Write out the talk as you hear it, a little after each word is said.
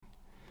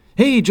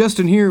Hey,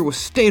 Justin here with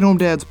Stay at Home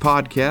Dads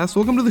Podcast.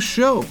 Welcome to the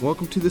show.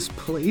 Welcome to this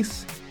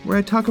place where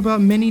I talk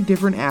about many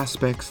different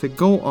aspects that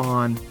go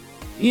on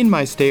in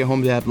my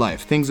stay-at-home dad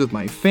life. Things with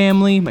my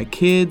family, my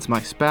kids,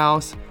 my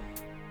spouse,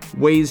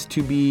 ways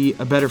to be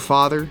a better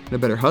father and a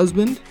better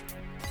husband.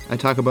 I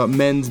talk about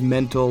men's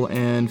mental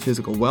and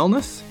physical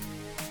wellness.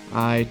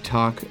 I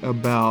talk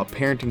about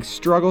parenting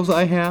struggles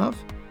I have,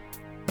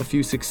 a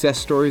few success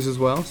stories as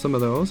well, some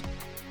of those.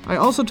 I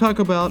also talk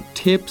about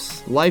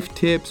tips, life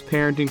tips,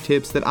 parenting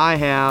tips that I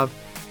have,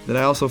 that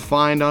I also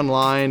find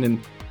online and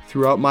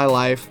throughout my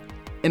life.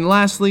 And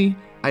lastly,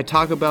 I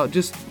talk about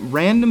just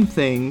random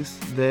things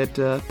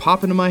that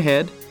pop into my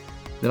head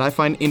that I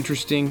find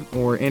interesting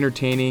or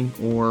entertaining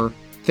or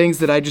things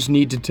that I just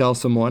need to tell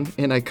someone.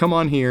 And I come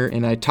on here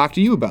and I talk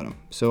to you about them.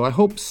 So I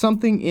hope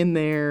something in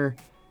there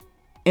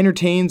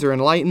entertains or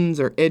enlightens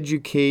or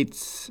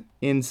educates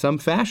in some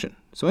fashion.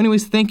 So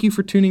anyways, thank you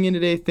for tuning in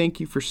today.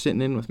 Thank you for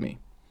sitting in with me.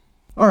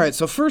 All right,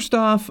 so first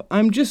off,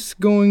 I'm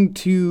just going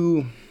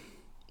to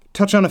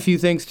touch on a few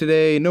things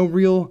today. No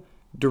real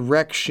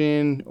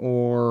direction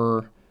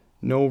or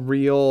no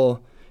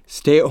real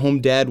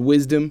stay-at-home dad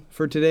wisdom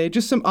for today.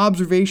 Just some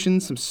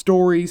observations, some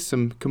stories,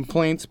 some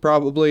complaints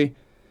probably.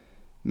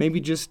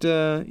 Maybe just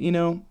a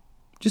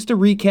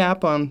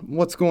recap on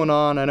what's going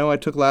on. I know I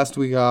took last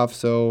week off,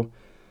 so,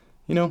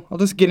 I'll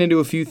just get into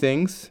a few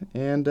things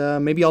and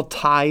maybe I'll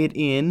tie it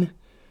in,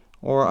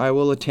 or I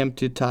will attempt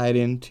to tie it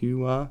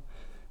into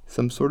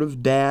some sort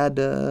of dad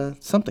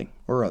something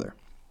or other.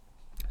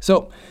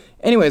 So,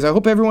 anyways, I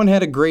hope everyone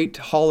had a great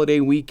holiday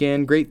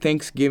weekend, great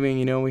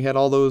Thanksgiving. We had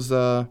all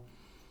those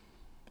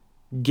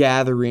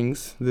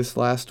gatherings this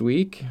last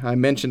week. I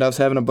mentioned I was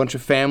having a bunch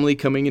of family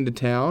coming into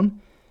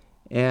town,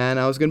 and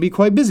I was going to be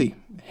quite busy,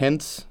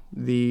 hence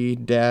the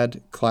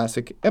Dad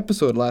Classic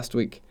episode last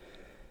week.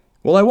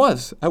 Well, I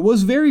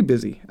was very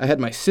busy. I had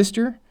my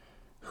sister,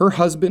 her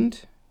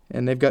husband,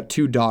 and they've got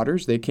 2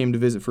 daughters. They came to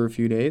visit for a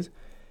few days.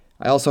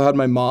 I also had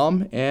my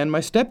mom and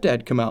my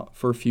stepdad come out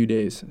for a few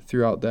days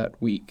throughout that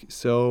week.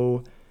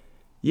 So,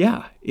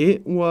 yeah,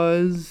 it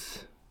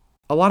was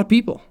a lot of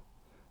people.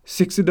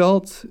 6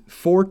 adults,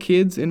 4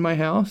 kids in my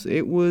house.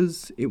 It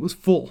was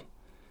full.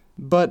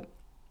 But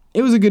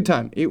it was a good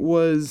time. It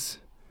was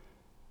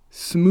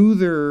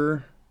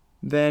smoother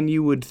than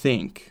you would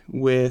think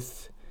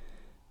with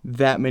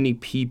that many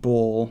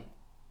people,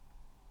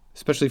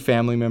 especially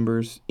family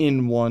members,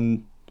 in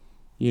one,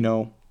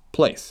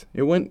 place.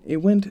 It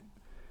went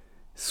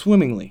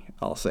swimmingly,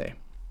 I'll say.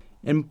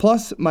 And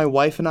plus, my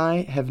wife and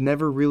I have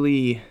never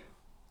really,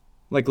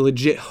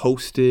 legit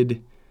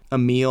hosted a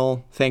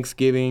meal,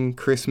 Thanksgiving,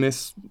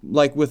 Christmas,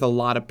 with a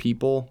lot of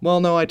people. Well,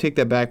 no, I take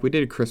that back. We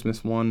did a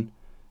Christmas one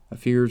a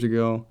few years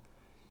ago.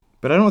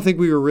 But I don't think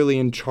we were really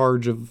in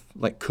charge of,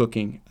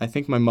 cooking. I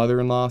think my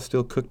mother-in-law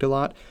still cooked a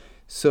lot.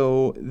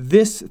 So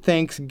this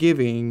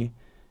Thanksgiving,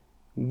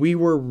 we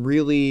were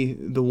really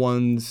the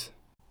ones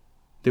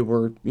that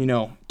were,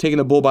 taking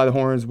the bull by the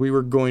horns. We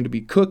were going to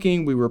be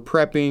cooking, we were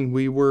prepping,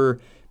 we were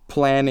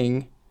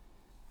planning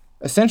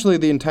essentially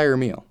the entire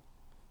meal.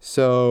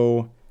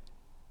 So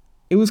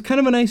it was kind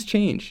of a nice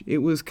change. It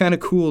was kind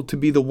of cool to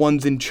be the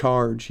ones in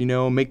charge,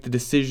 make the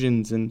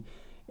decisions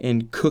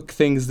and cook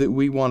things that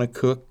we want to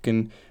cook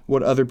and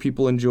what other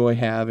people enjoy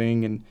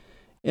having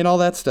and all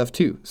that stuff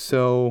too.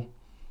 So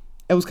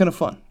it was kind of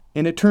fun.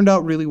 And it turned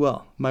out really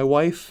well. My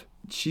wife,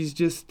 she's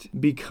just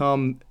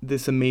become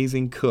this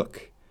amazing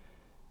cook.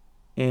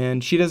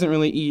 And she doesn't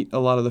really eat a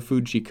lot of the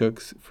food she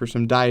cooks for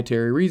some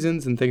dietary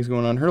reasons and things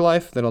going on in her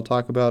life that I'll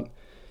talk about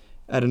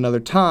at another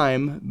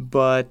time.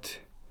 But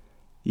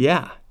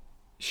yeah,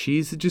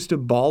 she's just a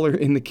baller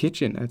in the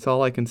kitchen. That's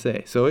all I can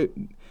say. So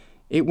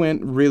it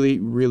went really,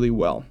 really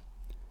well.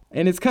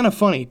 And it's kind of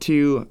funny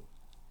too,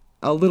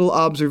 a little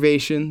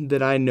observation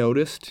that I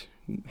noticed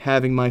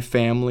having my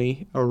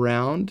family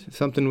around,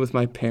 something with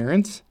my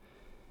parents.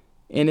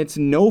 And it's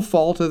no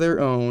fault of their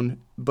own,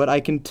 but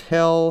I can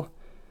tell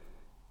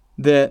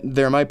that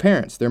they're my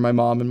parents. They're my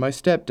mom and my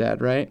stepdad,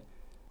 right?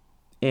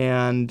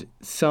 And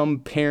some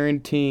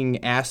parenting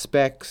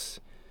aspects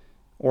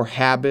or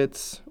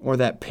habits or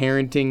that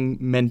parenting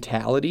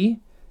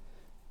mentality,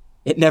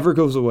 it never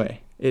goes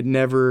away. It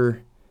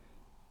never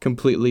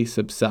completely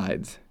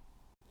subsides.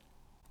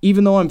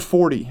 Even though I'm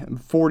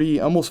 40,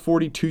 almost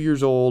 42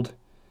 years old,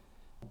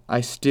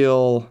 I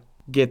still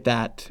get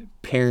that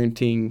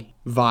parenting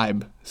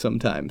vibe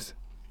sometimes.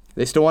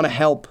 They still want to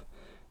help.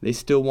 They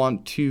still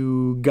want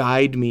to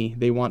guide me.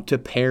 They want to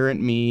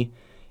parent me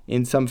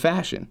in some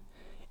fashion.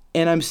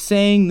 And I'm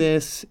saying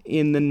this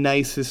in the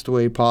nicest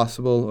way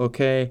possible,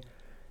 okay?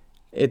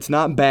 It's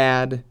not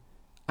bad.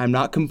 I'm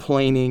not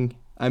complaining.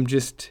 I'm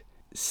just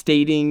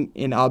stating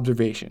an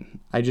observation.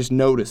 I just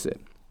notice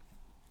it.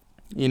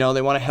 They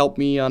want to help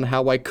me on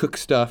how I cook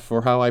stuff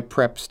or how I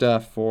prep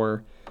stuff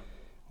or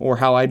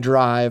how I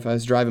drive. I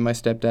was driving my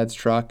stepdad's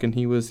truck and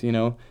he was,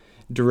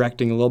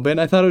 directing a little bit. And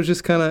I thought it was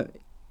just kind of,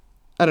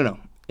 I don't know.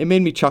 It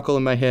made me chuckle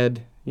in my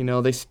head.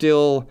 They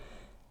still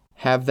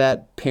have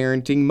that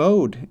parenting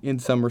mode in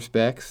some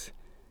respects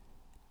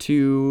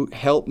to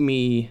help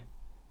me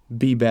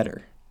be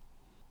better.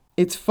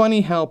 It's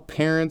funny how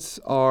parents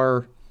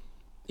are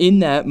in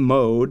that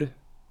mode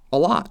a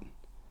lot,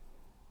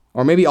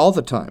 or maybe all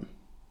the time,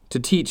 to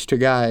teach, to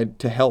guide,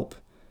 to help.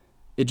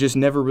 It just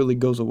never really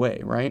goes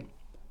away, right?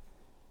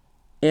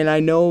 And I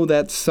know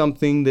that's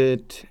something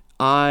that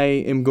I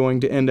am going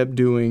to end up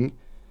doing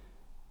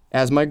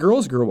as my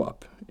girls grow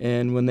up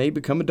and when they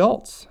become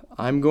adults.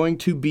 I'm going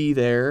to be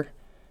there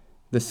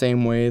the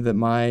same way that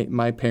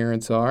my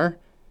parents are,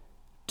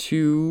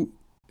 to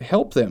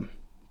help them,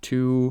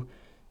 to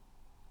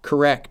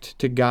correct,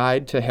 to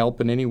guide, to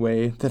help in any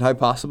way that I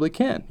possibly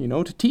can,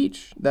 to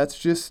teach. That's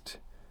just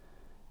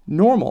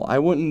normal. I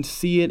wouldn't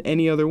see it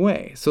any other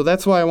way. So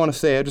that's why I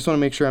just want to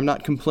make sure I'm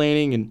not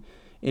complaining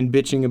and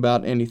bitching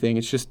about anything.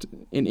 It's just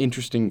an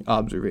interesting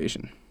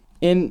observation.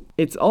 And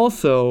it's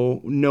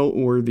also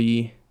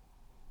noteworthy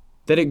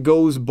that it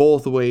goes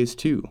both ways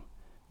too.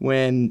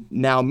 When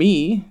now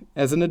me,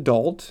 as an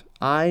adult,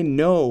 I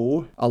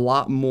know a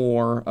lot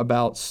more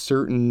about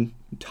certain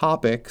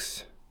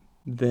topics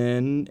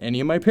than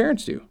any of my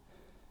parents do.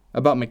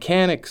 About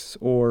mechanics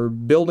or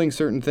building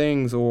certain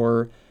things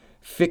or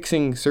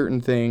fixing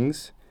certain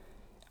things.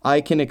 I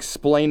can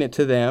explain it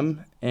to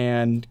them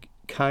and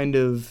kind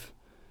of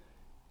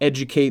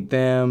educate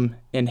them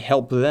and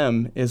help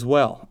them as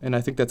well. And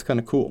I think that's kind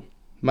of cool.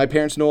 My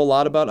parents know a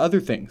lot about other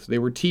things. They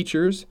were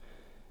teachers.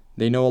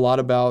 They know a lot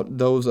about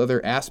those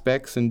other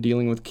aspects and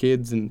dealing with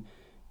kids and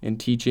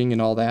teaching and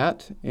all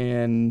that.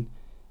 And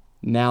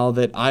now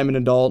that I'm an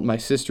adult, my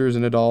sister is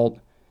an adult,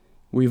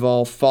 we've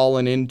all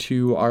fallen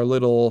into our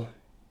little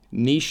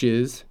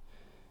niches,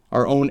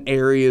 our own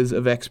areas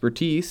of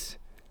expertise,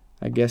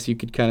 I guess you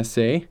could kind of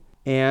say,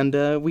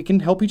 and we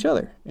can help each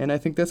other. And I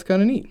think that's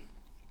kind of neat.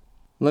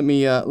 Let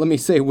me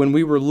say, when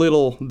we were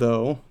little,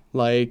 though,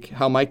 like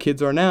how my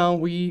kids are now,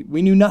 we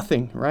knew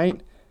nothing,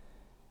 right?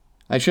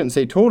 I shouldn't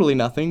say totally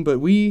nothing, but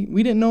we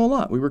didn't know a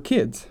lot. We were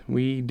kids.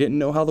 We didn't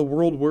know how the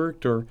world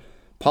worked or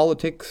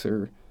politics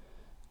or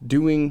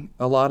doing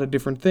a lot of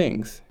different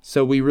things.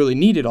 So we really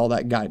needed all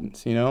that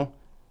guidance,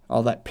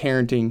 all that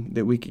parenting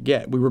that we could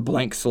get. We were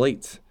blank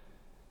slates.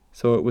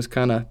 So it was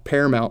kind of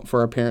paramount for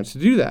our parents to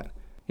do that.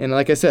 And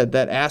like I said,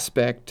 that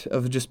aspect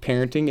of just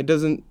parenting, it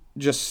doesn't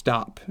just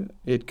stop.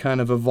 It kind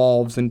of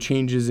evolves and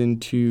changes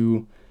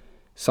into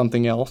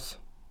something else,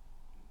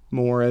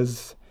 more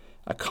as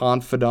a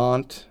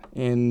confidant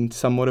and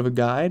somewhat of a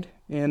guide.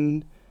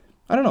 And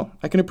I don't know,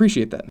 I can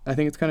appreciate that. I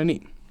think it's kind of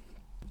neat.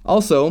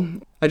 Also,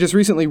 I just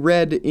recently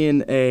read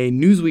in a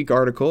Newsweek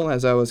article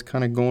as I was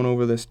kind of going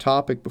over this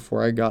topic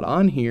before I got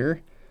on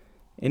here,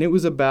 and it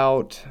was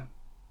about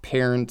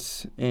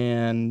parents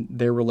and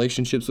their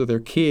relationships with their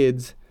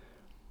kids,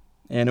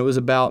 and it was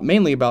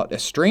mainly about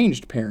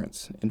estranged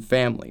parents and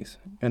families.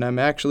 And I'm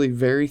actually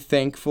very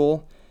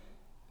thankful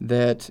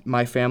that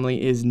my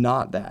family is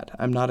not that.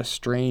 I'm not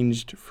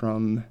estranged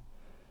from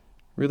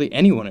really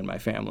anyone in my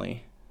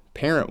family,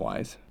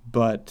 parent-wise,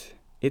 but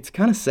it's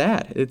kind of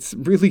sad. It's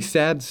really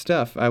sad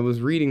stuff. I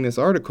was reading this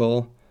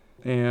article,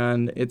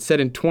 and it said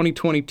in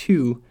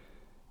 2022,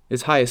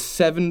 as high as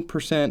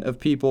 7% of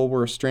people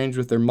were estranged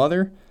with their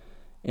mother,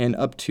 and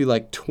up to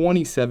like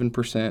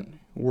 27%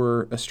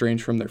 were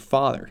estranged from their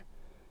father.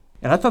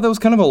 And I thought that was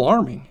kind of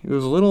alarming. It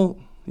was a little,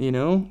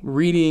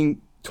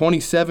 reading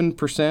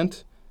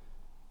 27%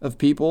 of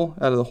people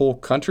out of the whole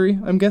country,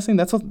 I'm guessing.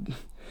 That's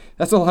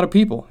a lot of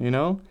people,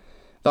 The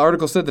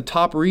article said the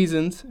top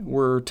reasons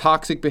were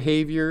toxic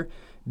behavior,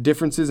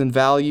 differences in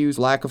values,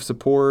 lack of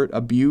support,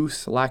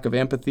 abuse, lack of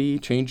empathy,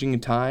 changing in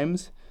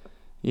times.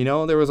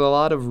 There was a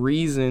lot of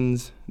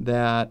reasons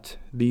that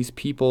these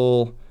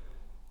people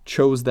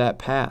chose that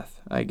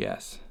path, I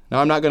guess. Now,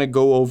 I'm not going to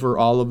go over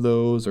all of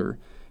those or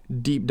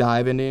deep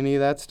dive into any of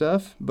that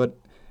stuff, but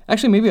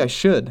actually maybe I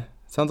should.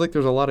 It sounds like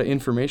there's a lot of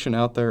information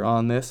out there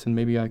on this, and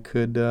maybe I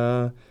could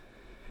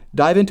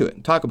dive into it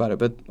and talk about it,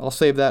 but I'll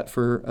save that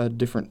for a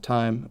different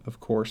time, of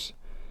course.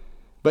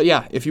 But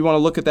yeah, if you want to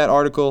look at that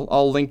article,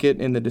 I'll link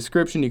it in the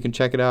description. You can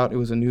check it out. It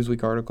was a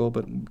Newsweek article,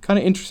 but kind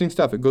of interesting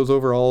stuff. It goes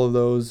over all of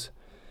those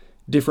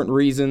different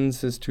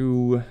reasons as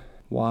to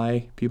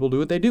why people do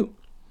what they do.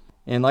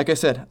 And like I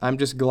said, I'm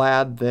just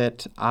glad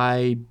that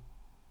I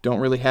don't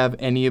really have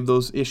any of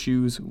those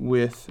issues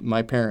with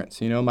my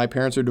parents. My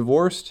parents are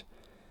divorced.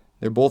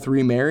 They're both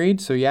remarried.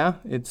 So yeah,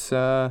 it's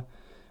a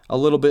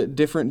little bit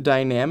different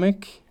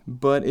dynamic,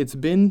 but it's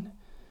been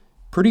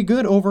pretty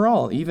good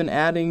overall, even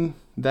adding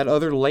that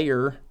other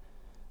layer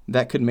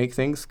that could make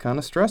things kind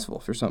of stressful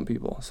for some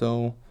people.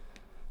 So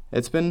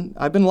I've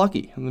been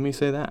lucky, let me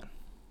say that.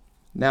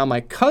 Now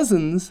my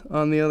cousins,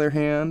 on the other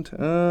hand,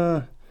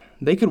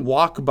 they could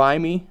walk by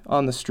me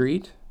on the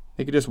street.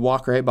 They could just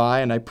walk right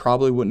by and I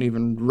probably wouldn't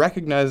even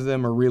recognize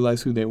them or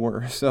realize who they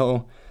were.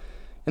 So,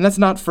 and that's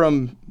not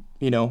from,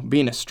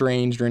 being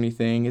estranged or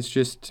anything. It's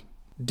just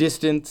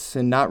distance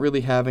and not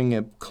really having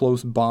a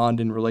close bond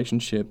and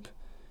relationship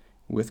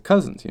with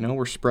cousins.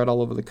 We're spread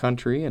all over the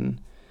country,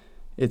 and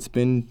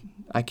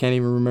I can't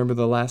even remember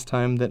the last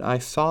time that I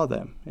saw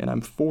them, and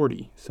I'm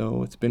 40,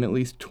 so it's been at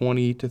least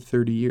 20 to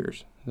 30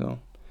 years. So,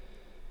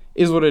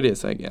 is what it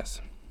is, I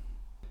guess.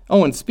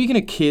 Oh, and speaking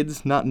of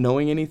kids not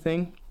knowing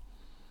anything,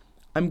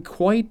 I'm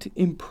quite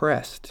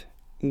impressed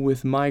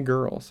with my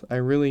girls. I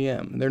really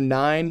am. They're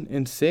 9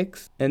 and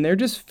 6, and they're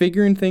just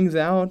figuring things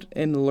out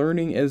and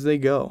learning as they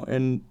go.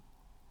 And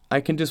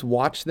I can just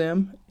watch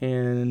them,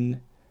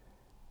 and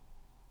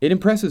it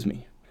impresses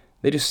me.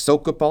 They just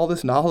soak up all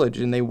this knowledge,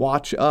 and they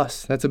watch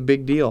us. That's a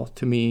big deal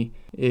to me,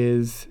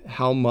 is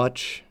how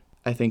much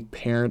I think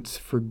parents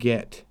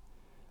forget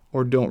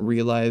or don't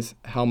realize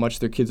how much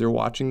their kids are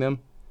watching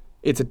them.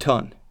 It's a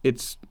ton.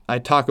 I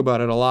talk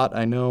about it a lot.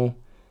 I know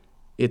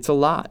it's a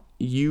lot.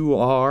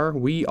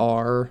 We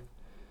are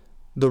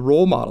the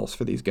role models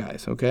for these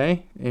guys,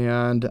 okay?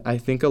 And I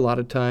think a lot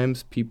of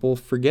times people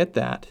forget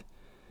that.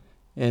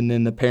 And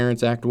then the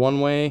parents act one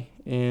way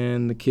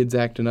and the kids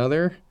act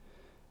another.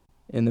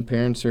 And the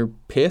parents are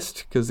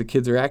pissed because the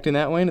kids are acting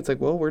that way. And it's like,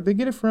 well, where'd they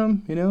get it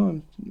from?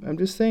 I'm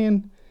just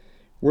saying,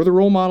 we're the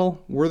role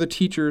model. We're the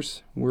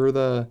teachers. We're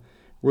the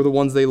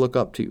ones they look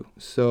up to.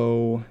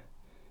 So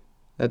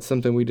that's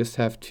something we just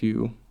have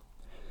to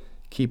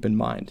keep in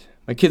mind.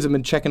 My kids have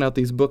been checking out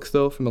these books,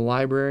 though, from the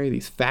library,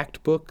 these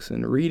fact books,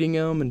 and reading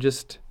them, and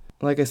just,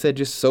 like I said,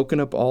 just soaking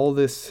up all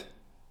this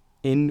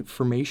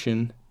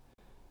information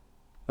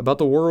about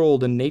the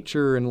world and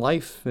nature and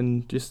life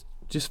and just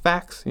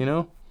facts,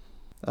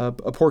 A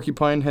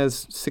porcupine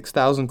has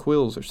 6,000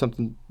 quills or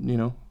something,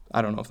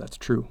 I don't know if that's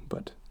true,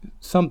 but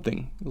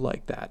something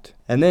like that.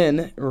 And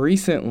then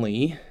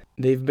recently,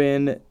 they've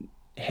been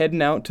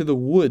heading out to the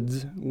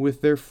woods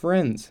with their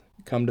friends,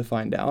 come to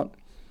find out.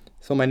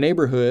 So my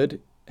neighborhood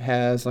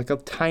has like a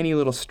tiny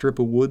little strip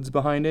of woods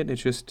behind it.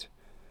 It's just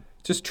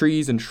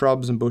trees and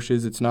shrubs and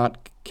bushes. It's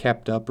not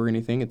kept up or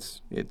anything.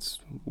 It's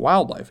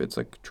wildlife. It's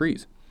like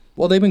trees.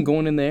 Well, they've been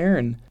going in there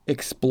and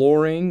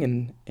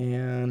exploring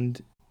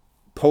and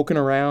poking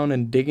around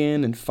and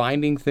digging and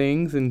finding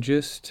things and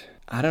just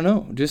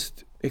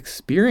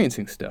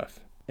experiencing stuff.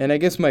 And I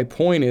guess my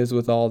point is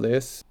with all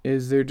this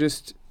is they're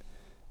just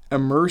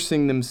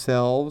immersing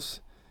themselves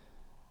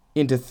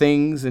into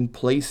things and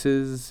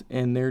places,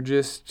 and they're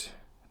just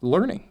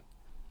learning.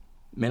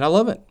 Man, I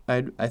love it.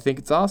 I think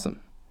it's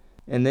awesome.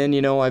 And then,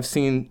 I've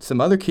seen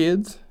some other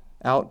kids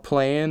out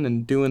playing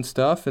and doing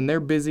stuff, and they're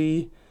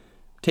busy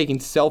taking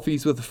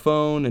selfies with a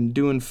phone and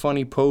doing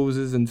funny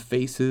poses and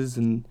faces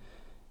and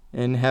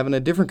having a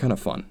different kind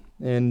of fun.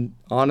 And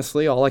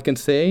honestly, all I can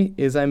say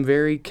is I'm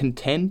very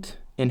content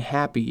and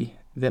happy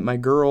that my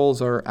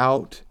girls are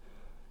out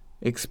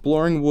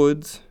exploring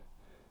woods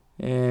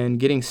and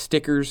getting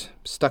stickers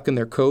stuck in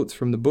their coats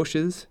from the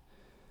bushes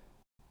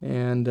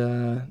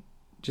and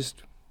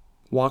just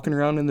walking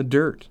around in the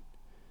dirt.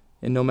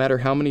 And no matter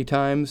how many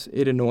times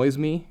it annoys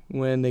me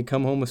when they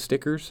come home with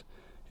stickers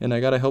and I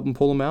got to help them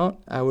pull them out,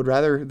 I would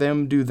rather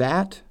them do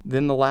that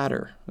than the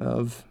latter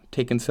of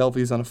taking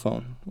selfies on a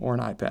phone or an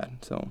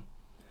iPad. So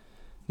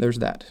there's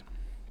that.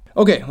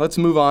 Okay, let's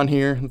move on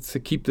here. Let's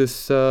keep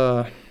this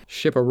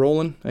ship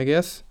a-rolling, I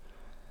guess.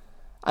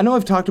 I know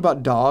I've talked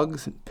about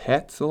dogs and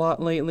pets a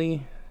lot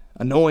lately.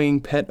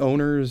 Annoying pet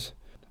owners.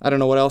 I don't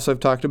know what else I've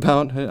talked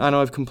about. I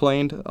know I've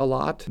complained a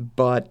lot,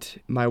 but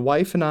my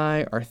wife and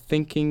I are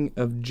thinking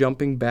of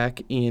jumping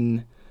back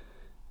in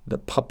the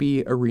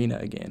puppy arena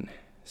again.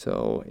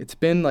 So it's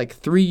been like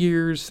 3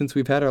 years since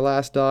we've had our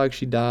last dog.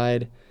 She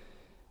died.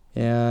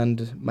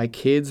 And my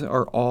kids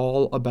are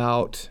all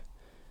about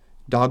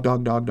dog,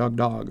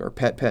 or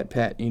pet.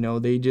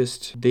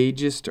 They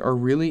just are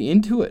really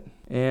into it.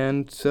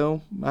 And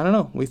so, I don't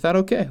know. We thought,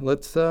 okay,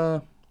 let's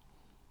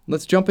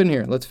jump in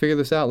here. Let's figure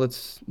this out.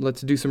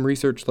 Let's do some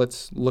research.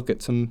 Let's look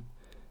at some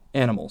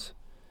animals.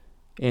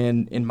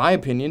 And in my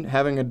opinion,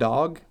 having a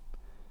dog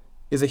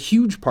is a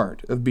huge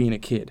part of being a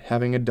kid.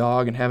 Having a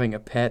dog and having a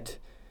pet,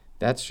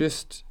 that's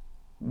just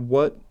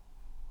what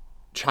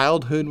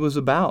childhood was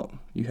about.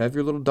 You have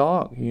your little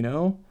dog,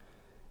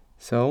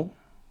 So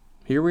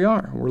here we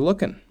are. We're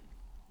looking.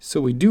 So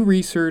we do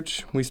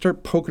research. We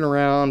start poking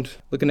around,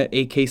 looking at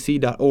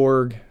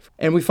akc.org,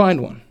 and we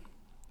find one.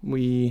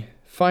 We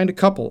find a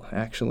couple,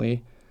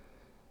 actually.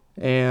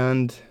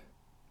 And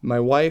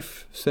my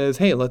wife says,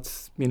 hey,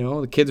 let's,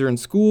 the kids are in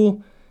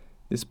school.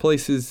 This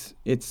place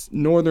it's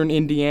northern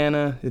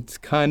Indiana. It's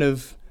kind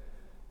of,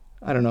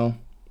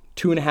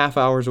 2.5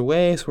 hours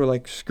away. So we're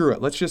like, screw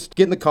it. Let's just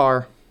get in the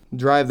car,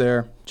 drive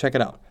there, check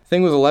it out.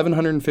 Thing was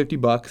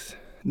 $1,150.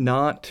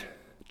 Not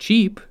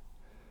cheap,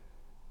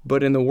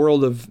 but in the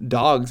world of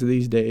dogs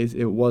these days,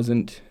 it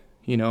wasn't,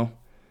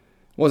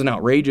 wasn't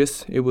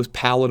outrageous. It was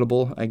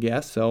palatable, I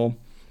guess. So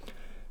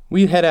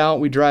we head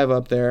out, we drive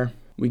up there,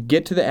 we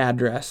get to the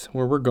address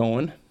where we're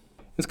going.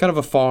 It's kind of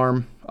a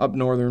farm up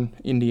northern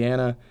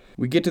Indiana.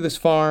 We get to this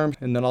farm,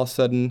 and then all of a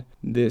sudden,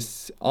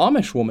 this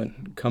Amish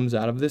woman comes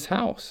out of this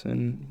house.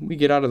 And we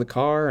get out of the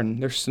car,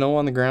 and there's snow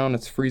on the ground.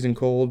 It's freezing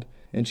cold.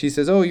 And she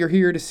says, oh, you're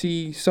here to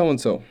see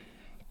so-and-so.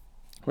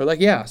 We're like,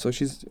 yeah. So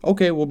she's,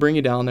 okay, we'll bring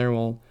you down there.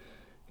 We'll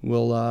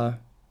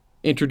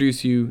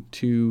introduce you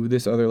to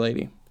this other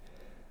lady.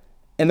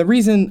 And the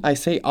reason I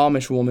say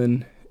Amish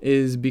woman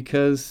is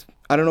because,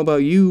 I don't know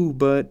about you,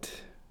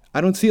 but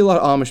I don't see a lot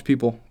of Amish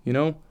people,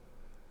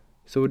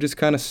 So it just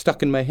kind of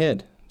stuck in my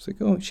head. It's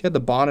like, oh, she had the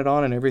bonnet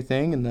on and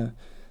everything and the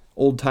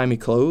old-timey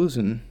clothes.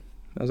 And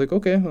I was like,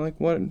 okay, I'm like,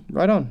 what?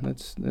 Right on.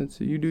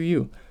 That's you do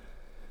you.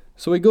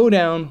 So we go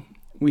down.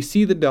 We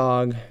see the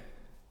dog.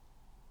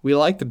 We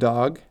like the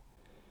dog.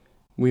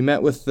 We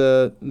met with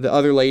the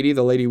other lady,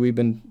 the lady we've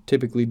been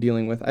typically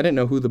dealing with. I didn't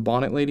know who the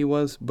bonnet lady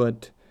was,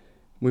 but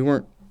we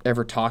weren't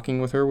ever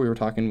talking with her. We were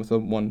talking with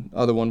the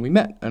other one we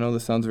met. I know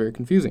this sounds very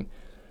confusing.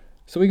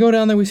 So we go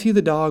down there, we see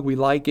the dog, we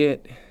like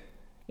it.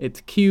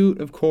 It's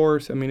cute, of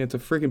course. I mean, it's a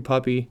freaking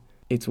puppy.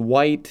 It's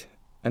white.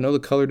 I know the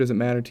color doesn't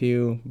matter to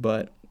you,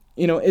 but,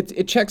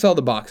 it checks all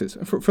the boxes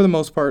for the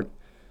most part.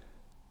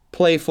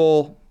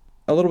 Playful,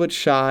 a little bit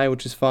shy,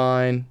 which is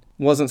fine.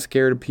 Wasn't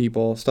scared of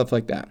people, stuff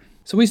like that.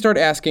 So we start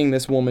asking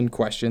this woman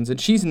questions,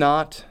 and she's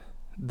not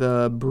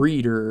the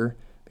breeder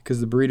because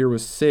the breeder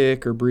was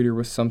sick or breeder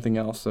was something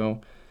else.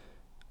 So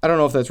I don't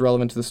know if that's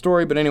relevant to the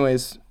story, but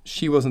anyways,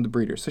 she wasn't the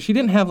breeder. So she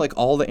didn't have like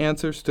all the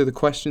answers to the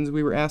questions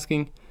we were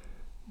asking,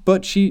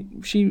 but she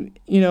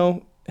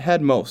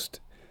had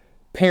most.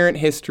 Parent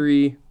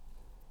history,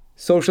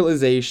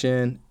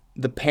 socialization,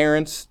 the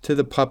parents to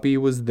the puppy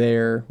was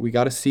there. We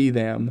got to see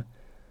them.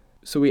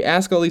 So we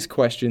ask all these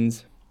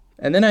questions,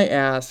 and then I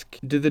ask,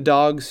 do the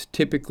dogs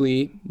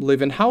typically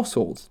live in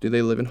households? Do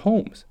they live in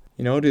homes?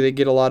 Do they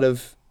get a lot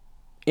of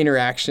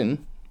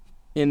interaction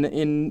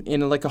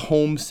in like a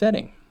home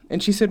setting?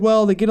 And she said,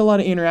 well, they get a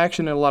lot of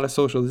interaction and a lot of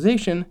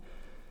socialization,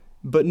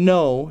 but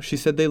no, she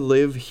said they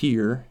live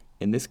here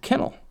in this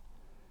kennel,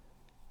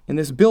 in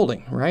this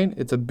building, right?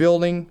 It's a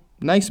building,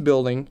 nice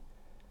building.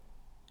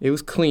 It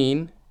was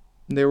clean.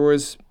 There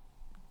was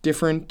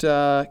different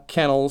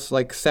kennels,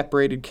 like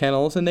separated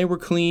kennels, and they were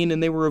clean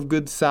and they were of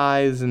good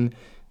size, and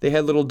they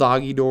had little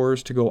doggy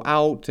doors to go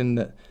out, and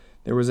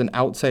there was an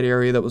outside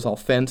area that was all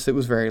fenced. It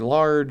was very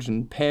large,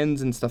 and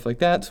pens and stuff like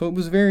that, so it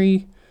was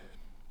very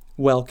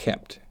well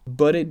kept.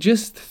 But it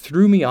just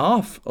threw me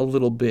off a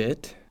little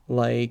bit.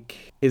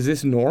 Like, is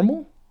this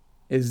normal?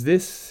 Is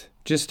this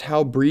just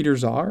how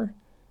breeders are?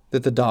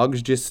 That the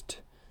dogs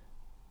just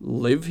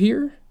live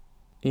here?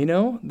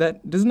 Doesn't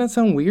that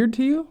sound weird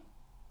to you?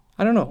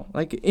 I don't know.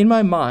 Like, in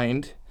my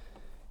mind,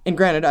 and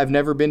granted, I've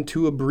never been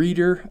to a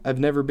breeder. I've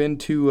never been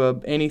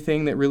to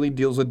anything that really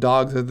deals with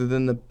dogs other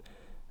than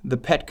the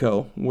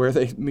Petco, where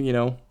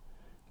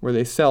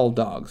they sell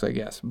dogs, I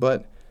guess.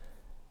 But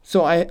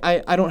so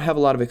I don't have a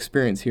lot of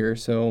experience here,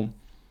 so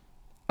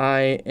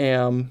I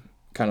am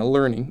kind of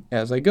learning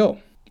as I go.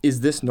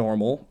 Is this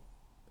normal?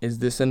 Is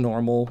this a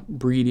normal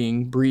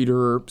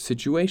breeder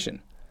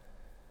situation?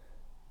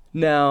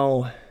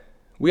 Now,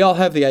 we all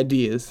have the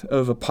ideas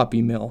of a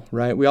puppy mill,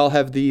 right? We all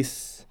have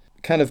these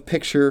kind of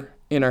picture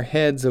in our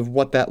heads of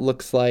what that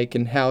looks like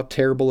and how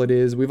terrible it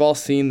is. We've all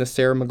seen the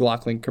Sarah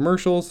McLachlan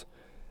commercials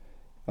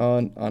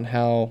on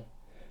how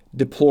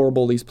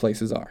deplorable these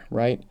places are,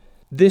 right?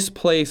 This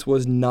place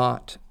was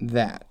not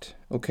that,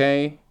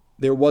 okay?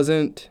 There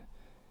wasn't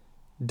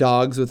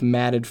dogs with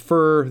matted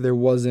fur. There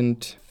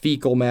wasn't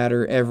fecal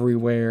matter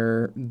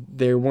everywhere.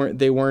 They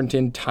weren't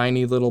in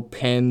tiny little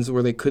pens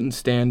where they couldn't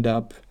stand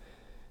up.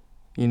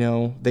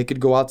 They could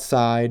go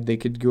outside. They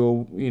could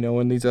go,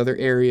 in these other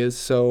areas.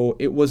 So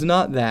it was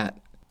not that.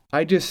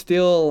 I just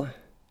still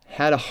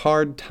had a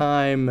hard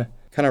time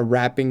kind of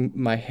wrapping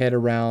my head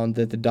around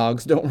that the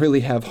dogs don't really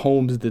have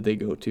homes that they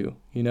go to,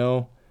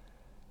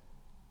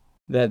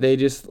 that they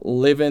just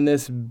live in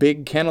this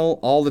big kennel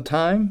all the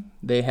time.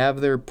 They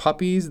have their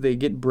puppies, they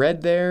get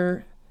bred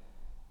there,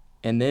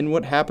 and then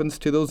what happens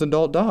to those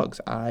adult dogs?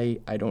 I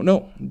don't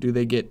know. Do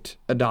they get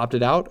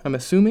adopted out, I'm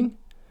assuming?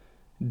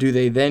 Do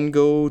they then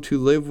go to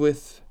live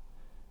with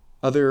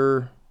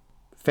other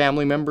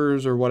family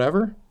members or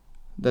whatever?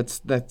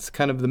 That's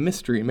kind of the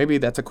mystery. Maybe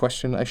that's a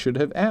question I should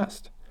have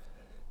asked.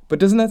 But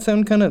doesn't that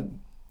sound kind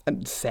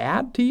of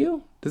sad to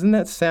you? Doesn't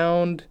that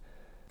sound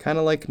kind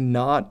of like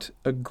not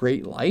a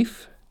great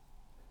life?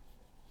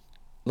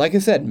 Like I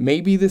said,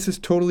 maybe this is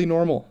totally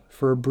normal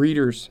for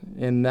breeders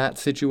in that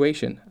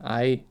situation.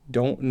 I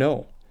don't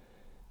know.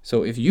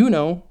 So if you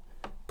know,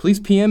 please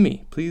PM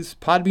me. Please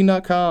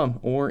podbean.com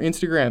or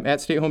Instagram at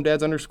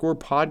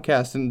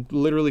stayhomedads_podcast and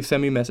literally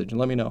send me a message and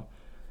let me know.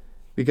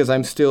 Because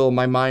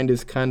my mind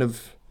is kind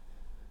of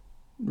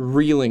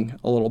reeling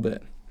a little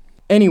bit.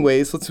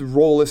 Anyways, let's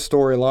roll this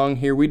story along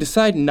here. We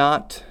decide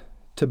not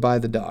to buy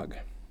the dog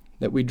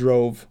that we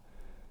drove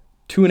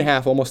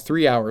 2.5, almost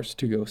 3 hours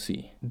to go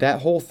see.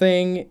 That whole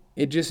thing,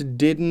 it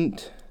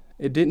didn't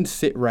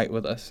sit right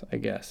with us, I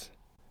guess.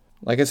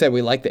 Like I said,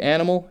 we liked the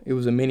animal. It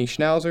was a mini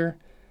schnauzer.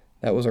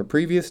 That was our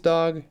previous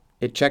dog.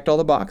 It checked all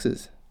the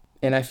boxes.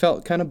 And I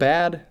felt kind of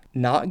bad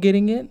not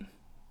getting it,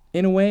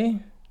 in a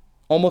way.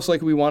 Almost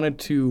like we wanted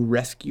to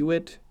rescue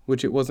it,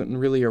 which it wasn't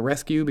really a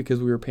rescue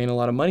because we were paying a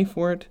lot of money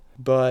for it.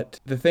 But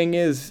the thing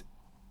is,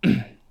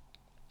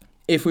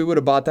 if we would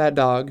have bought that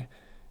dog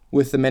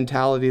with the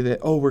mentality that,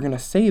 oh, we're going to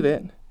save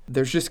it,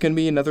 there's just going to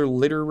be another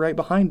litter right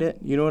behind it.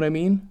 You know what I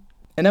mean?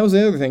 And that was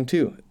the other thing,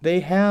 too. They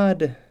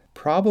had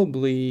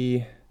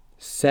probably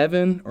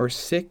 7 or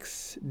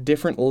 6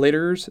 different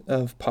litters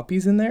of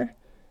puppies in there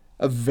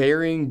of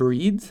varying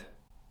breeds.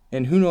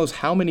 and who knows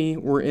how many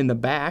were in the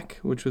back,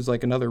 which was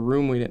like another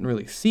room we didn't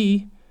really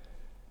see.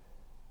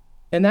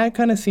 And that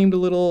kind of seemed a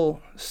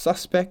little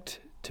suspect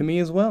to me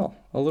as well.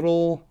 A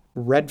little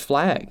red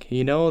flag,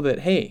 that,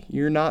 hey,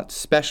 you're not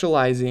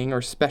specializing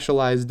or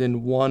specialized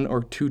in one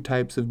or two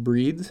types of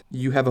breeds.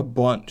 You have a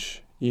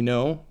bunch,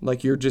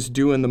 like you're just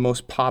doing the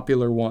most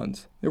popular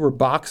ones. There were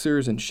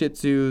boxers and Shih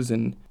Tzus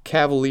and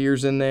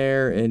Cavaliers in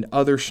there and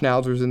other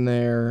Schnauzers in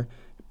there,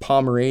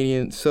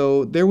 Pomeranians.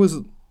 So there was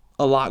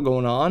a lot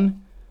going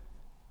on.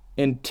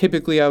 And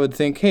typically I would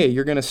think, hey,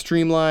 you're going to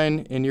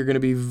streamline and you're going to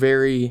be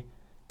very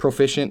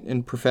proficient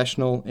and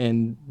professional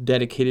and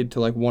dedicated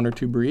to like one or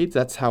two breeds.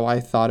 That's how I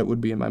thought it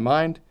would be in my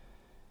mind.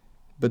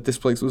 But this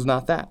place was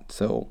not that.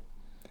 So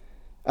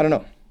I don't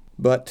know.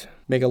 But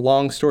make a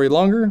long story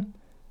longer,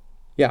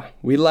 yeah,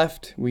 we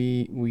left.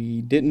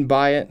 We didn't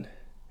buy it.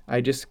 I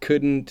just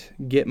couldn't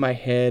get my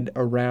head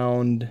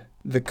around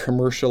the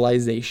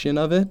commercialization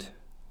of it.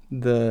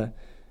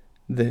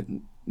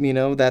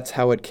 That's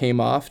how it came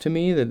off to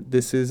me, that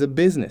this is a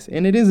business.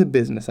 And it is a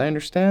business. I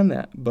understand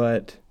that.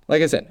 But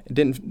like I said, it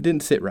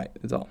didn't sit right,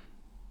 that's all.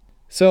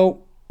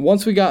 So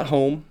once we got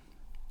home,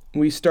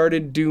 we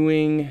started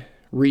doing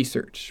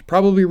research.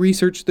 Probably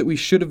research that we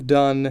should have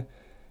done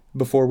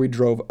before we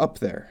drove up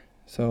there.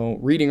 So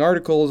reading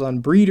articles on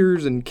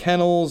breeders and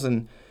kennels,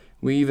 and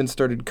we even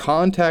started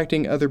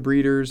contacting other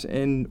breeders.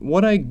 And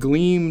what I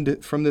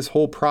gleaned from this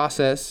whole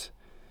process,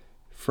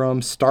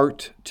 from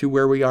start to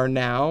where we are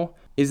now,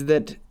 is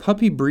that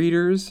puppy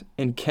breeders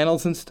and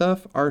kennels and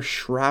stuff are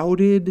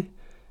shrouded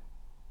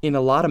in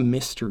a lot of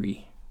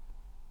mystery,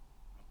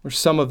 or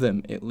some of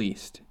them at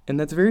least. And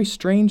that's very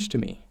strange to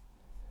me.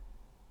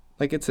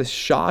 Like it's a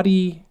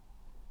shoddy,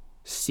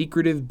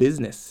 secretive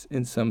business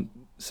in some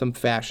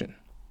fashion.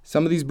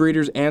 Some of these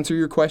breeders answer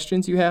your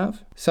questions you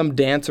have. Some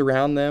dance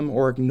around them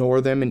or ignore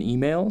them in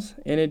emails.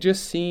 And it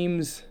just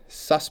seems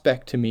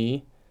suspect to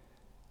me.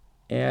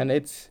 And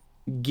it's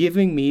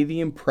giving me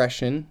the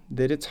impression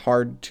that it's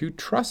hard to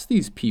trust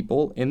these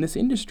people in this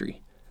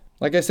industry.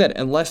 Like I said,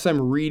 unless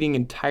I'm reading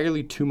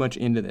entirely too much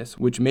into this,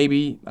 which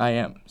maybe I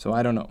am, so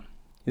I don't know.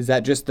 Is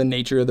that just the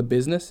nature of the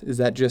business? Is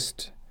that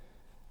just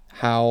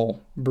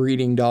how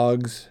breeding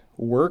dogs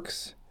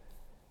works?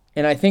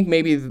 And I think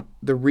maybe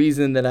the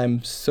reason that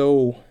I'm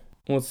so,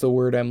 what's the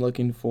word I'm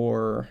looking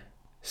for,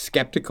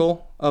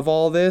 skeptical of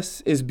all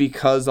this is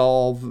because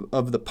all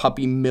of the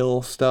puppy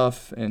mill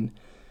stuff, and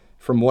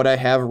from what I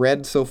have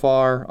read so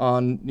far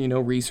on,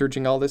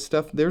 researching all this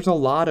stuff, there's a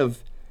lot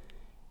of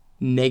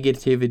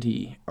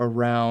negativity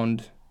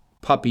around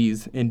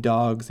puppies and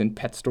dogs and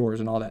pet stores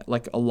and all that,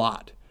 like a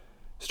lot.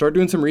 Start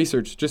doing some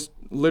research. Just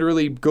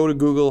literally go to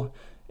Google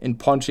and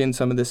punch in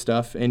some of this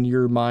stuff, and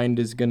your mind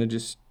is going to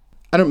just,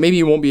 maybe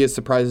you won't be as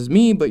surprised as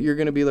me, but you're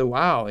going to be like,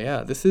 wow,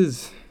 yeah, this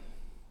is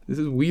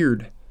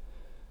weird.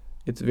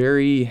 It's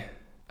very,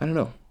 I don't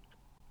know.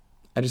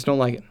 I just don't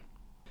like it.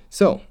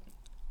 So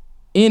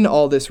in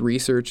all this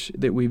research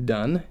that we've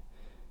done,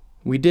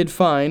 we did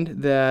find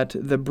that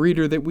the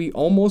breeder that we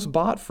almost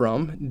bought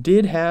from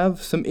did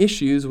have some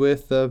issues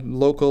with the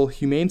local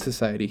humane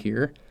society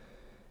here.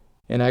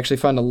 And I actually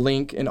found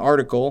an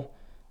article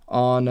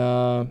on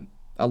a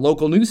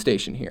local news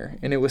station here.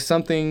 And it was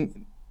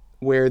something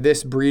where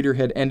this breeder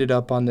had ended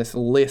up on this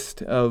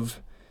list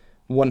of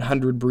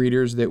 100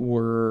 breeders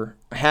that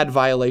had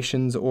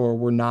violations or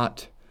were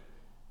not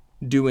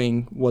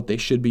doing what they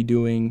should be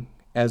doing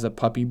as a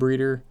puppy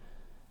breeder.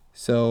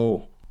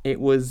 So it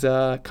was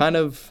kind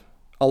of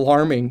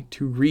alarming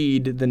to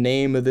read the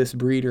name of this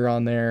breeder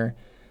on there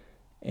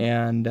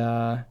and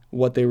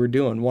what they were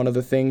doing. One of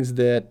the things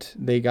that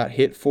they got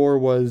hit for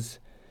was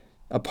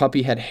a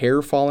puppy had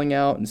hair falling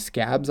out and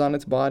scabs on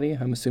its body.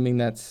 I'm assuming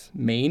that's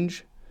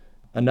mange.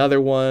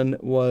 Another one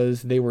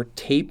was they were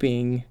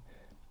taping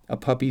a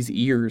puppy's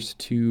ears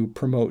to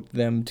promote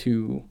them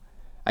to,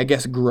 I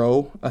guess,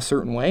 grow a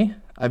certain way.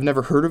 I've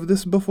never heard of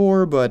this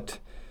before, but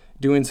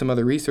doing some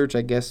other research,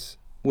 I guess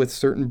with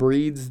certain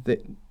breeds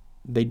that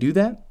they do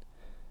that.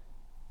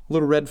 A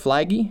little red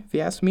flaggy, if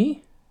you ask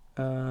me.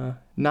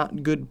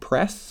 Not good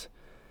press.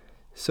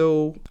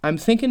 So I'm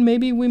thinking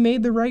maybe we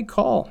made the right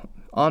call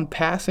on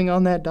passing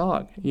on that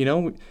dog.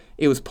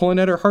 It was pulling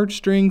at our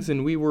heartstrings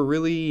and we were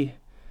really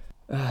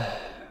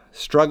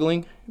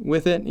struggling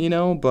with it,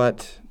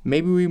 but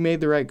maybe we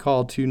made the right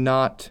call to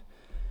not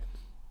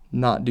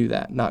do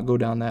that, not go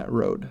down that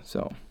road.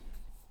 So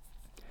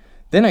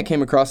then I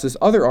came across this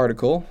other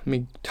article. Let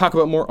me talk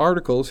about more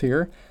articles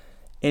here.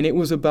 And it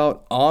was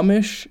about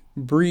Amish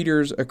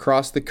breeders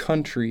across the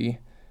country,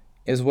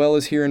 as well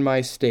as here in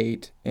my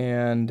state.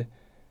 And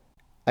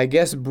I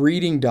guess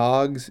breeding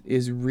dogs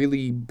is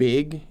really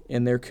big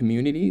in their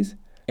communities.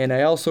 And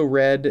I also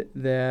read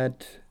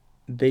that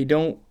they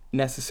don't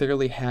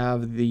necessarily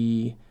have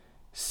the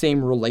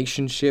same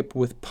relationship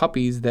with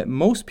puppies that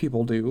most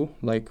people do,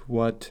 like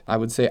what I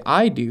would say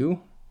I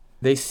do.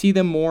 They see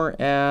them more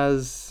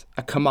as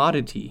a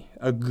commodity,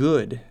 a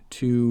good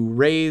to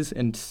raise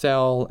and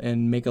sell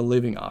and make a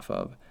living off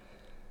of.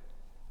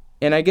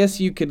 And I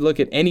guess you could look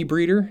at any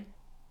breeder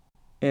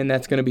And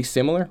that's going to be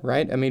similar,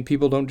 right? I mean,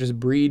 people don't just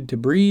breed to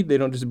breed. They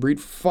don't just breed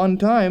for fun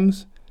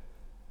times.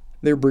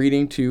 They're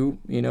breeding to,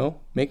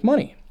 make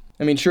money.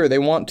 I mean, sure, they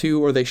want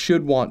to, or they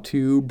should want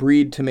to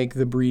breed to make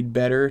the breed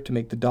better, to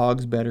make the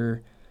dogs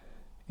better,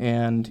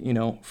 and,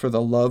 for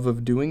the love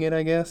of doing it,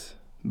 I guess.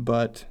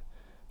 But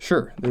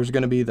sure, there's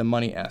going to be the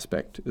money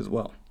aspect as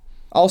well.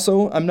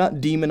 Also, I'm not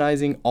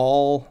demonizing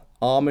all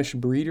Amish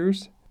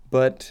breeders,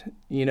 but,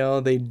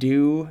 they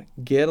do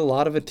get a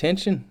lot of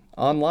attention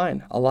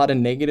online, a lot of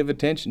negative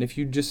attention. If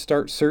you just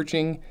start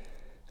searching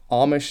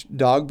Amish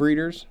dog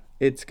breeders,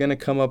 it's going to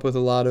come up with a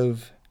lot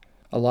of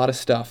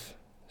stuff.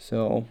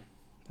 So,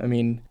 I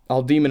mean,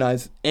 I'll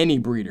demonize any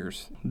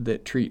breeders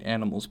that treat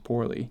animals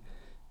poorly.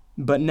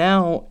 But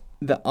now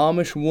the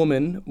Amish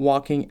woman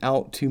walking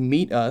out to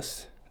meet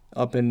us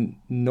up in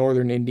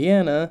northern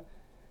Indiana,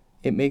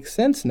 it makes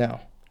sense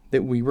now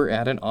that we were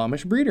at an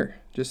Amish breeder.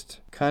 Just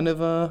kind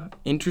of a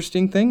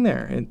interesting thing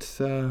there.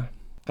 It's, I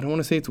don't want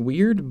to say it's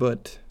weird,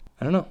 but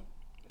I don't know.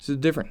 This is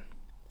different.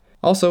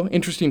 Also,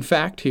 interesting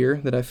fact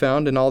here that I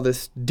found in all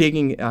this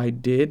digging I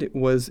did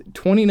was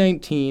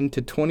 2019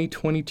 to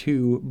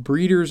 2022,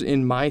 breeders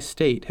in my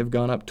state have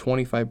gone up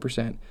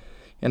 25%.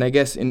 And I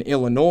guess in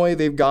Illinois,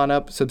 they've gone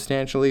up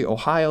substantially.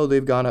 Ohio,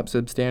 they've gone up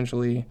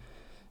substantially.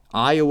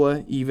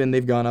 Iowa, even,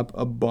 they've gone up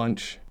a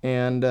bunch.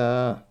 And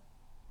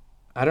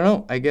I don't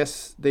know. I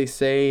guess they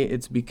say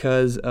it's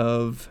because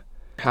of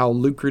how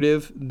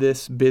lucrative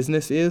this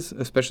business is,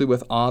 especially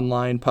with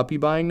online puppy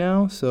buying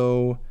now.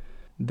 So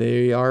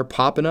they are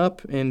popping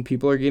up and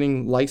people are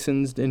getting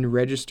licensed and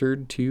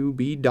registered to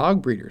be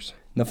dog breeders.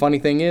 And the funny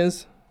thing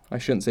is, I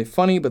shouldn't say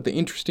funny, but the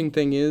interesting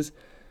thing is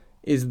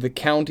the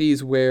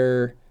counties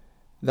where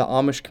the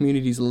Amish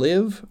communities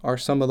live are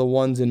some of the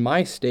ones in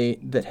my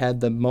state that had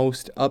the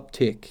most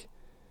uptick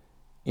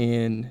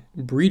in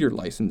breeder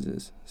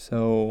licenses.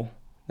 So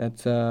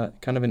that's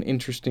kind of an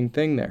interesting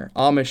thing there.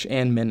 Amish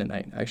and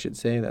Mennonite, I should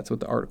say. That's what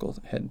the article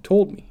had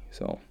told me.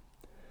 So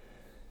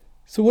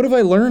what have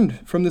I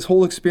learned from this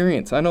whole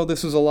experience? I know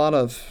this was a lot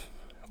of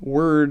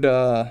word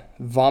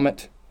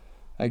vomit,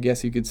 I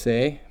guess you could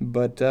say.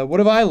 But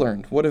what have I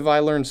learned? What have I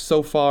learned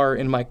so far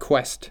in my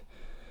quest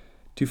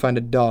to find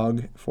a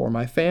dog for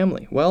my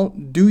family? Well,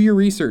 do your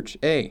research.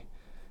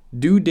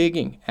 Do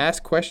digging.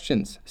 Ask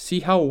questions. See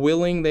how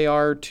willing they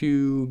are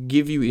to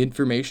give you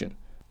information.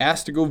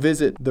 Ask to go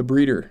visit the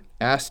breeder.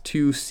 Ask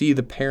to see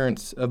the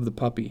parents of the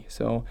puppy.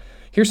 So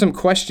here's some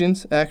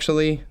questions,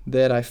 actually,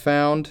 that I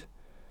found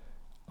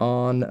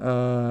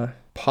on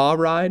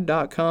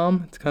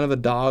pawride.com. It's kind of a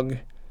dog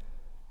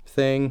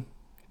thing,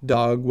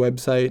 dog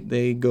website.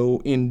 They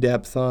go in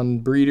depth on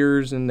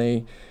breeders and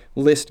they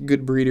list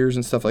good breeders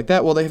and stuff like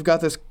that. Well, they've got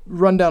this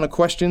rundown of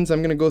questions. I'm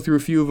going to go through a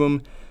few of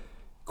them.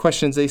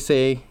 Questions they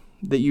say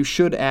that you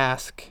should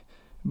ask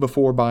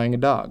before buying a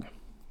dog.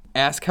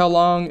 Ask how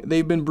long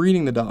they've been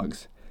breeding the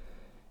dogs.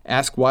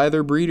 Ask why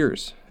they're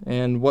breeders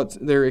and what's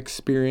their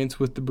experience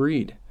with the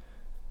breed.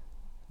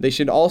 They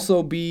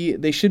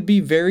should be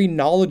very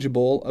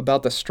knowledgeable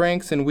about the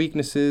strengths and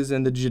weaknesses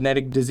and the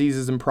genetic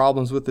diseases and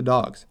problems with the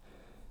dogs.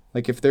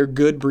 Like if they're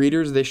good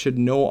breeders, they should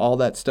know all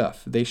that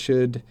stuff. They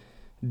should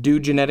do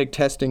genetic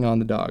testing on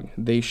the dog.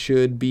 They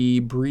should be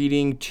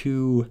breeding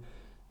to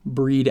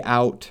breed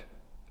out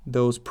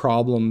those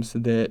problems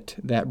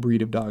that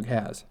breed of dog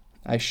has.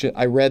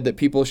 I read that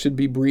people should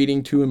be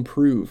breeding to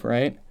improve,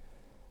 right?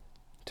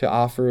 To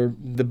offer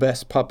the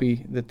best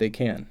puppy that they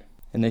can.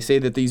 And they say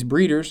that these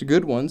breeders,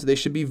 good ones, they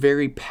should be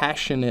very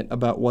passionate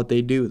about what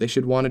they do. They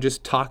should want to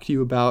just talk to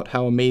you about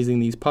how amazing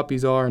these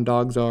puppies are and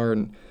dogs are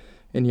and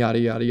yada,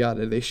 yada,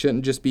 yada. They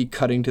shouldn't just be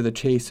cutting to the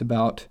chase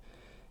about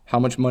how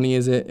much money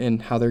is it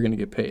and how they're going to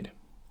get paid.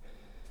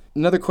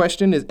 Another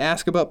question is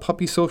ask about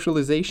puppy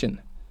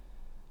socialization.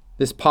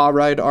 This Paw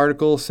Ride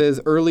article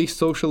says early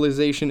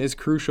socialization is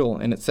crucial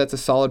and it sets a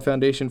solid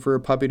foundation for a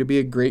puppy to be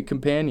a great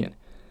companion.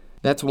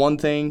 That's one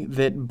thing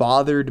that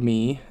bothered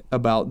me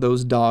about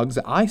those dogs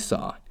I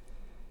saw.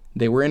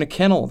 They were in a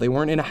kennel. They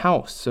weren't in a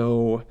house.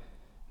 So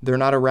they're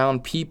not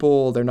around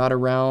people. They're not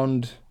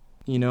around,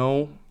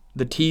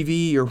 the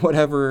TV or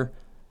whatever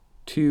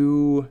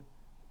to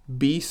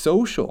be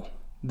social.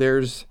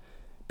 There's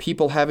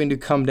people having to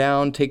come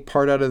down, take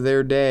part out of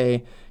their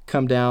day,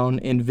 come down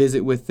and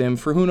visit with them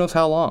for who knows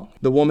how long.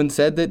 The woman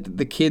said that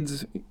the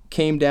kids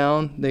came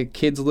down, the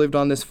kids lived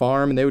on this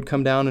farm and they would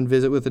come down and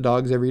visit with the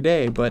dogs every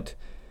day, but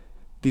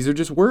these are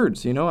just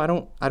words, I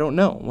don't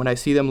know. When I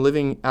see them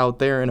living out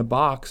there in a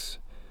box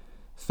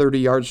 30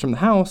 yards from the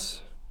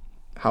house,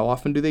 how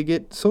often do they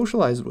get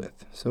socialized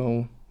with?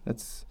 So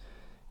that's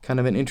kind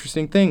of an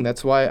interesting thing.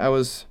 That's why I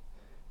was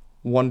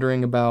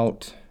wondering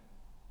about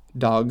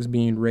dogs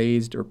being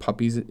raised or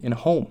puppies in a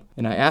home.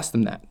 And I asked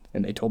them that,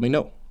 and they told me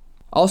no.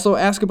 Also,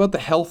 ask about the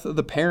health of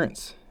the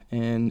parents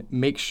and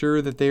make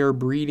sure that they are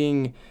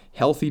breeding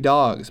healthy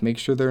dogs. Make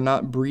sure they're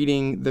not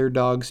breeding their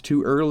dogs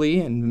too early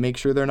and make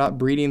sure they're not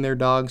breeding their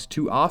dogs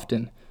too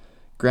often.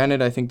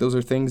 Granted, I think those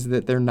are things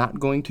that they're not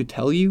going to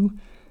tell you,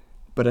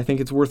 but I think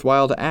it's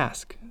worthwhile to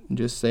ask. And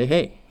just say,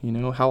 hey,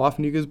 how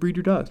often do you guys breed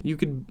your dogs? You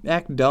could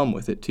act dumb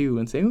with it too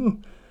and say,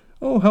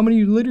 oh, how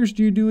many litters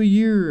do you do a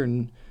year?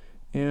 And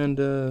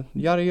yada,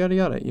 yada,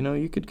 yada.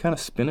 You could kind of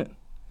spin it,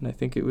 and I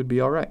think it would be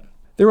all right.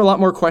 There were a lot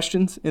more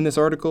questions in this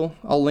article.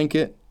 I'll link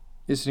it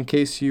just in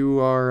case you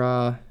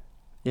are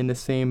in the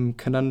same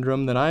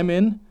conundrum that I'm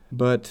in.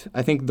 But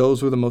I think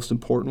those were the most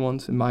important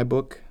ones in my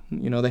book.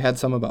 They had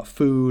some about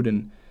food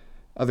and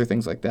other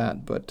things like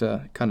that, but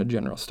kind of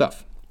general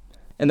stuff.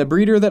 And the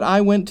breeder that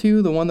I went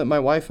to, the one that my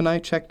wife and I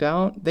checked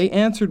out, they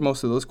answered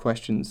most of those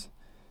questions.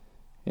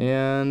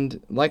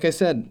 And like I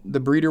said, the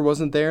breeder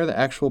wasn't there. The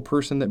actual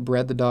person that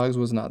bred the dogs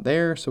was not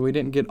there, so we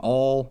didn't get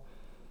all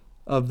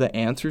of the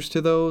answers to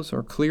those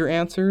or clear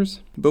answers,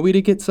 but we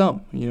did get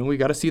some. We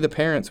got to see the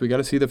parents. We got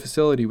to see the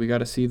facility. We got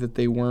to see that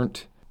they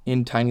weren't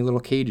in tiny little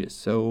cages.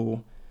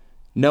 So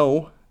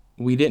no,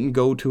 we didn't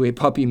go to a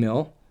puppy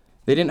mill.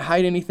 They didn't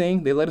hide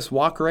anything. They let us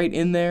walk right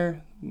in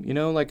there.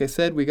 Like I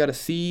said, we got to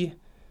see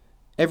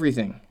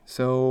everything.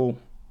 So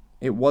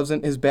it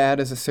wasn't as bad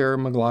as a Sarah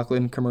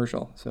McLachlan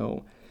commercial.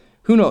 So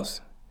who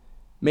knows?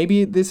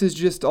 Maybe this is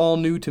just all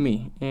new to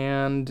me,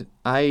 and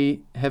I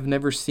have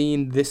never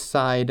seen this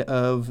side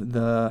of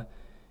the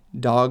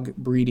dog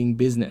breeding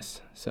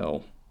business.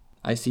 So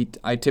I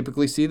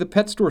typically see the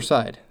pet store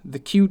side, the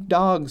cute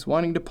dogs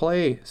wanting to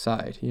play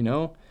side,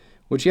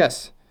 which,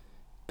 yes,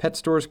 pet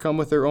stores come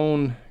with their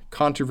own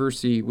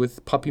controversy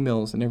with puppy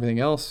mills and everything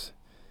else.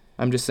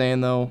 I'm just saying,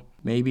 though,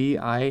 maybe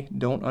I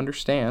don't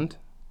understand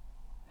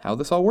how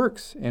this all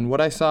works, and what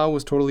I saw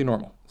was totally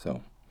normal.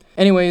 So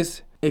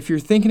anyways, if you're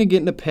thinking of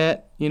getting a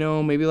pet,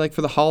 maybe like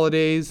for the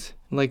holidays,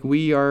 like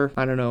we are,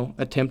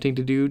 attempting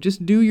to do,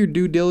 just do your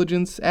due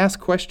diligence, ask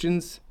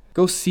questions,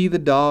 go see the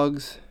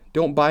dogs,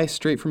 don't buy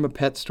straight from a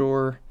pet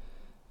store.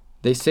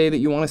 They say that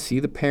you want to see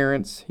the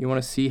parents, you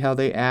want to see how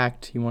they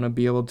act, you want to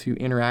be able to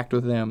interact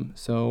with them.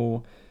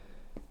 So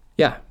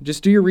yeah,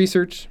 just do your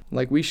research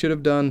like we should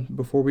have done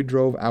before we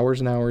drove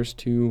hours and hours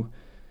to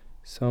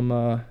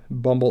some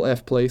Bumble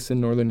F place in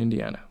northern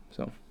Indiana.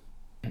 So.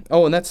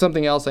 Oh, and that's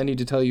something else I need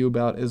to tell you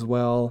about as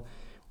well,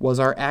 was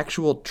our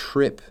actual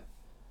trip,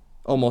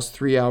 almost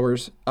 3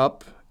 hours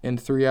up and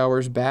 3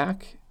 hours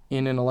back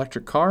in an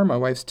electric car, my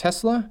wife's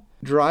Tesla,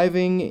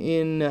 driving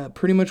in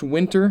pretty much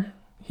winter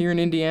here in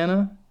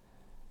Indiana.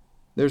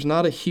 There's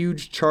not a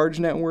huge charge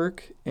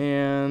network,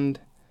 and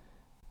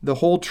the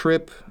whole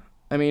trip,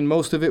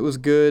 most of it was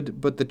good,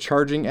 but the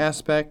charging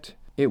aspect,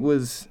 I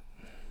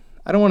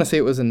don't want to say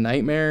it was a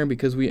nightmare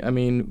because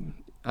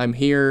I'm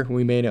here,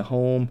 we made it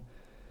home.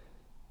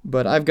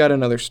 But I've got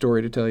another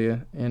story to tell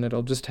you, and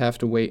it'll just have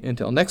to wait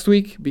until next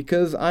week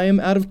because I am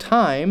out of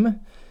time,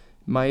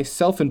 my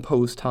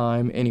self-imposed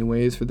time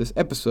anyways, for this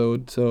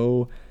episode.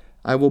 So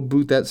I will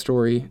boot that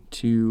story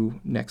to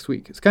next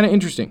week. It's kind of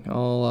interesting.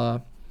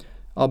 I'll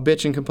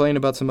bitch and complain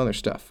about some other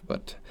stuff.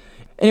 But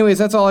anyways,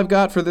 that's all I've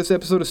got for this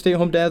episode of Stay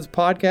Home Dad's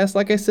podcast.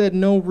 Like I said,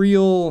 no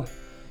real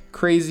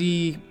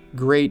crazy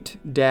great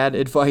dad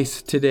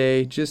advice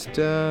today. Just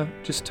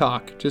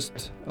talk.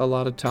 Just a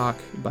lot of talk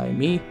by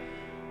me.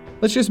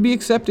 Let's just be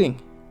accepting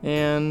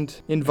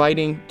and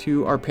inviting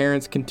to our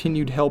parents'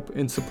 continued help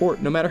and support,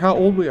 no matter how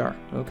old we are,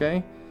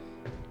 okay?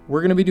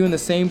 We're going to be doing the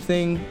same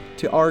thing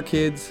to our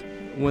kids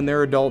when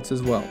they're adults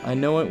as well. I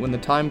know it. When the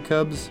time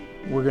comes,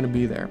 we're going to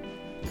be there.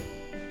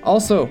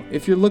 Also,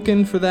 if you're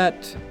looking for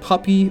that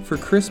puppy for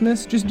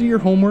Christmas, just do your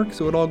homework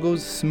so it all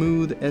goes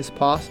smooth as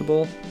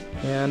possible,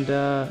 and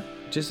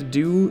just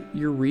do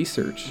your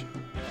research.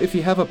 If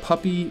you have a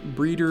puppy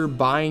breeder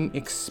buying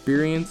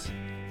experience,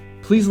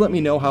 please let me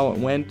know how it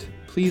went.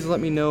 Please let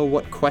me know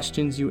what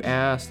questions you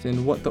asked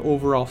and what the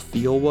overall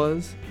feel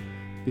was,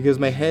 because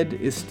my head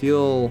is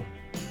still,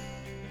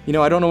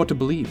 I don't know what to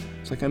believe.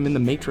 It's like I'm in the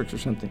Matrix or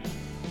something.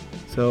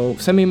 So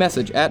send me a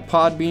message at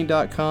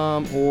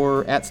podbean.com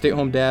or at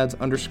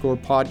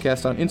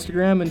stayhomedads_podcast on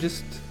Instagram, and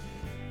just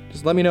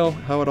let me know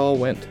how it all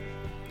went.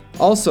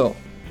 Also,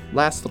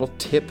 last little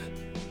tip,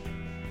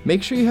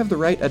 make sure you have the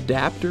right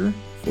adapter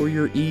for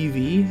your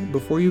EV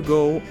before you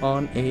go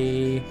on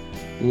a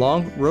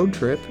long road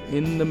trip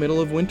in the middle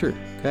of winter,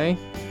 okay?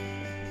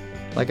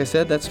 Like I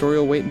said, that story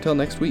will wait until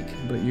next week,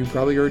 but you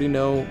probably already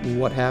know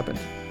what happened.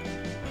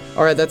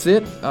 All right, that's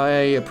it. I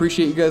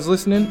appreciate you guys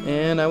listening,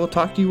 and I will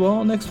talk to you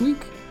all next week.